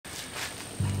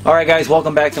Alright guys,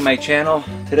 welcome back to my channel.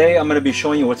 Today I'm going to be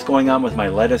showing you what's going on with my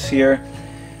lettuce here.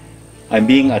 I'm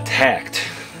being attacked.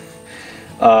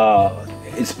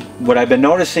 What I've been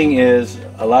noticing is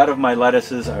a lot of my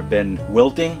lettuces have been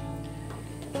wilting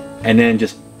and then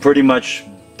just pretty much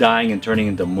dying and turning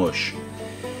into mush.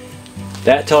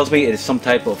 That tells me it is some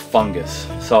type of fungus.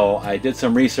 So I did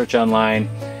some research online,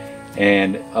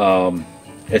 and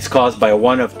it's caused by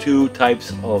one of two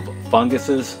types of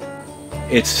funguses.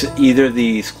 It's either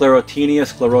the Sclerotinia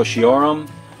sclerotiorum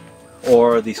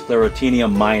or the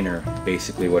Sclerotinia minor,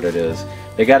 basically what it is.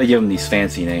 They got to give them these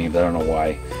fancy names, I don't know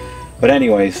why. But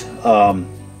anyways,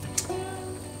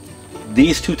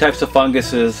 these two types of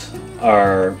funguses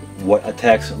are what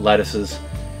attacks lettuces,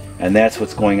 and that's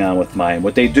what's going on with mine.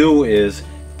 What they do is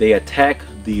they attack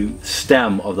the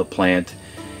stem of the plant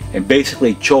and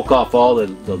basically choke off all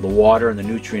the water and the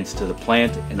nutrients to the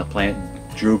plant, and the plant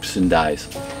droops and dies.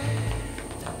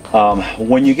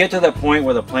 When you get to that point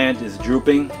where the plant is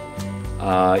drooping,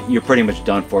 you're pretty much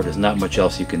done for. There's not much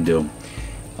else you can do.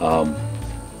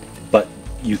 But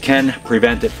you can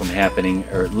prevent it from happening,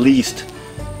 or at least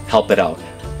help it out.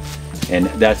 And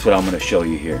that's what I'm going to show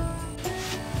you here.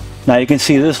 Now you can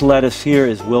see this lettuce here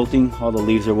is wilting. All the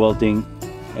leaves are wilting.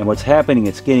 And what's happening,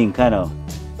 it's getting kind of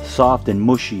soft and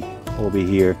mushy over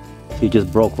here. See, it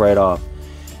just broke right off.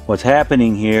 What's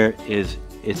happening here is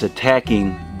it's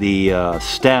attacking the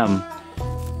stem.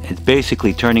 It's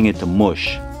basically turning it to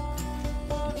mush.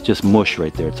 It's just mush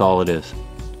right there. It's all it is.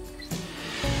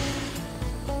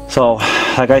 So,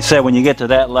 like I said, when you get to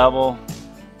that level,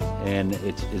 and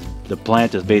the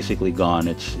plant is basically gone,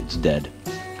 it's dead.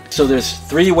 So there's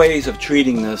three ways of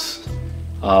treating this.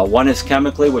 One is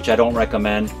chemically, which I don't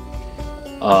recommend.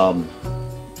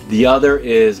 The other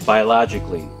is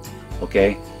biologically.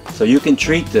 Okay, so you can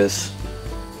treat this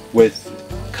with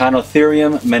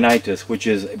Conotherium menitis, which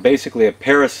is basically a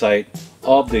parasite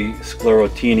of the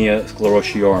Sclerotinia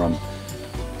sclerotiorum,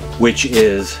 which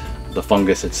is the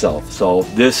fungus itself. So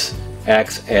this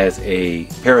acts as a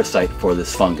parasite for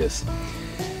this fungus.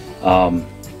 And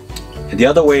the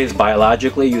other way is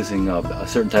biologically, using a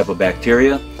certain type of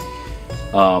bacteria.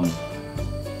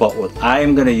 But what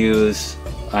I'm going to use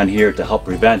on here to help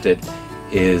prevent it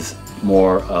is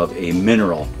more of a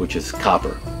mineral, which is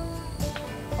copper.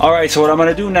 Alright, so what I'm going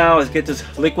to do now is get this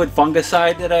liquid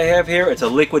fungicide that I have here. It's a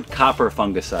liquid copper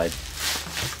fungicide.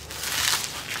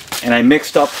 And I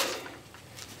mixed up,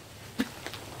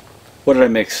 what did I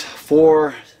mix?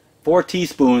 Four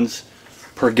teaspoons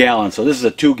per gallon. So this is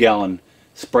a 2-gallon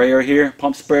sprayer here,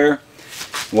 pump sprayer.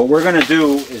 What we're going to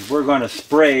do is we're going to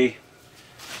spray,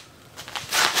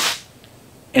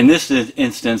 in this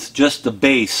instance, just the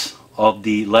base of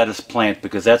the lettuce plant,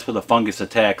 because that's where the fungus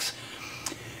attacks.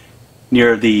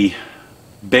 Near the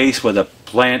base where the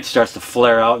plant starts to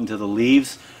flare out into the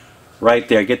leaves, right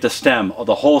there. Get the stem, or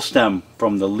the whole stem,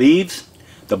 from the leaves,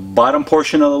 the bottom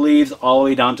portion of the leaves, all the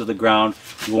way down to the ground.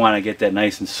 You want to get that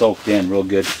nice and soaked in real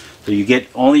good, so you get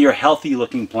only your healthy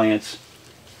looking plants.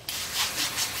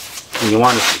 And you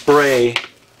want to spray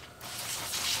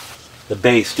the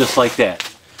base just like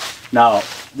that. Now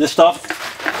this stuff,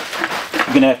 you're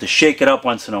going to have to shake it up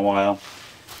once in a while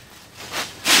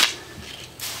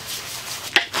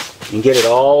and get it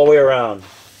all the way around.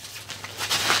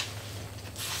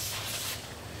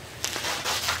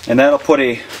 And that'll put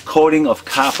a coating of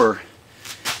copper.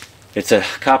 It's a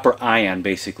copper ion,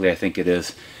 basically, I think it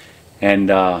is. And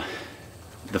the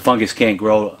fungus can't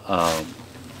grow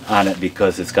on it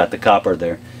because it's got the copper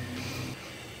there.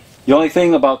 The only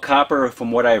thing about copper,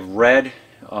 from what I've read,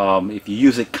 if you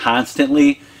use it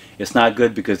constantly, it's not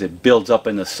good because it builds up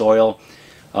in the soil.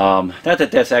 Not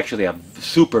that that's actually a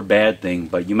super bad thing,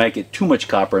 but you might get too much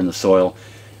copper in the soil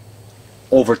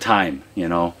over time, you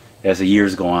know, as the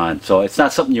years go on. So it's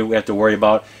not something you have to worry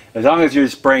about. As long as you're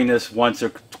spraying this once or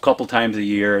a couple times a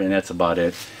year, and that's about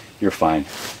it, you're fine.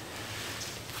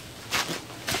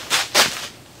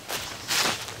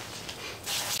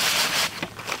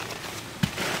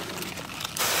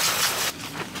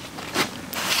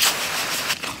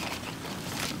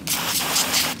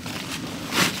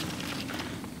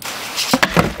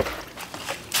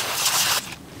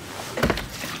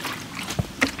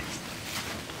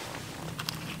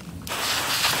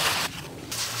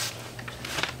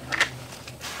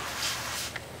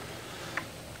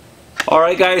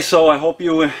 Alright guys, so I hope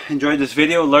you enjoyed this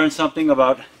video, learned something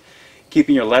about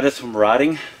keeping your lettuce from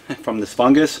rotting from this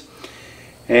fungus.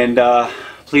 And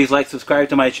please like, subscribe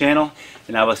to my channel,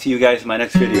 and I will see you guys in my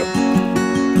next video.